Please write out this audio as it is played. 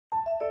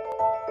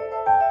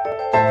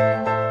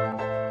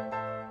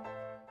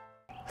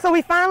So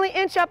we finally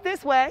inch up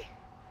this way,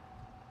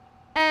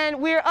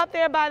 and we're up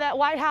there by that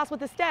White House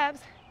with the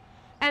steps,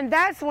 and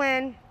that's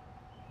when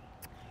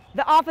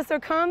the officer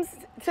comes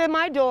to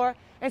my door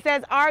and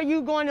says, "Are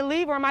you going to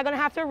leave, or am I going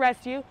to have to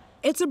arrest you?"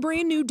 It's a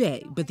brand new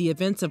day, but the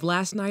events of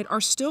last night are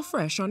still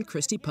fresh on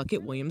Christy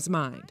Puckett Williams'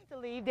 mind.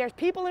 There's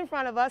people in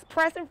front of us,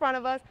 press in front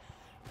of us,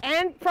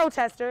 and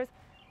protesters.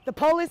 The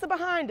police are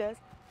behind us.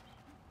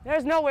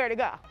 There's nowhere to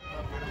go.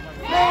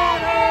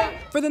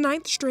 For the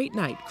 9th straight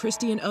night,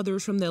 Christy and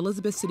others from the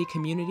Elizabeth City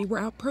community were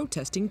out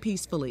protesting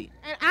peacefully.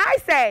 And I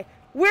say,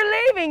 "We're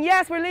leaving."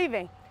 "Yes, we're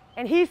leaving."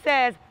 And he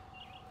says,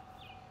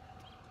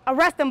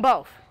 "Arrest them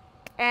both."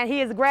 And he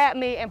has grabbed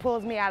me and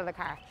pulls me out of the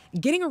car.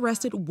 Getting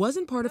arrested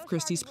wasn't part of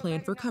Christy's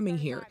plan for coming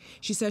here.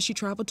 She says she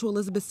traveled to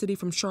Elizabeth City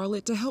from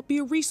Charlotte to help be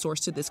a resource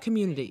to this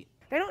community.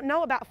 They don't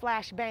know about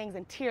flashbangs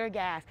and tear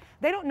gas.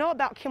 They don't know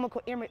about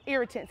chemical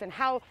irritants and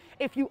how,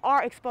 if you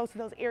are exposed to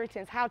those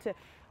irritants, how to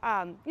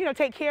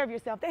take care of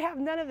yourself. They have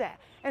none of that.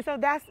 And so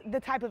that's the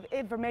type of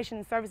information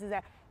and services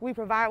that we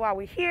provide while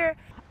we're here.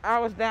 I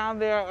was down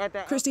there at the...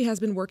 Christy has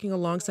been working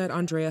alongside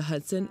Andrea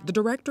Hudson, the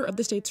director of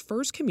the state's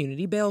first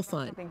community bail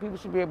fund. I think people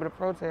should be able to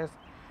protest,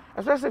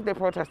 especially if they're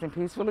protesting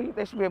peacefully.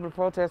 They should be able to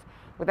protest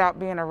without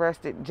being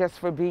arrested just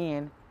for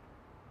being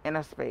in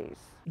a space.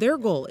 Their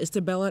goal is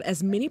to bail out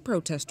as many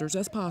protesters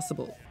as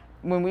possible.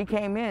 When we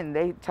came in,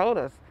 they told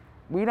us,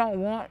 we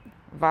don't want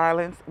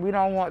violence, we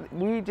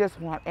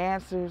just want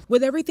answers.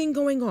 With everything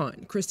going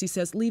on, Christy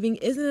says leaving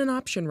isn't an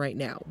option right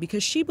now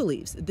because she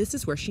believes this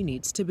is where she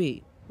needs to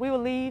be. We will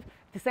leave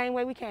the same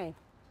way we came,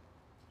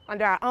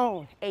 under our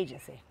own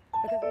agency,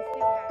 because we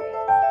still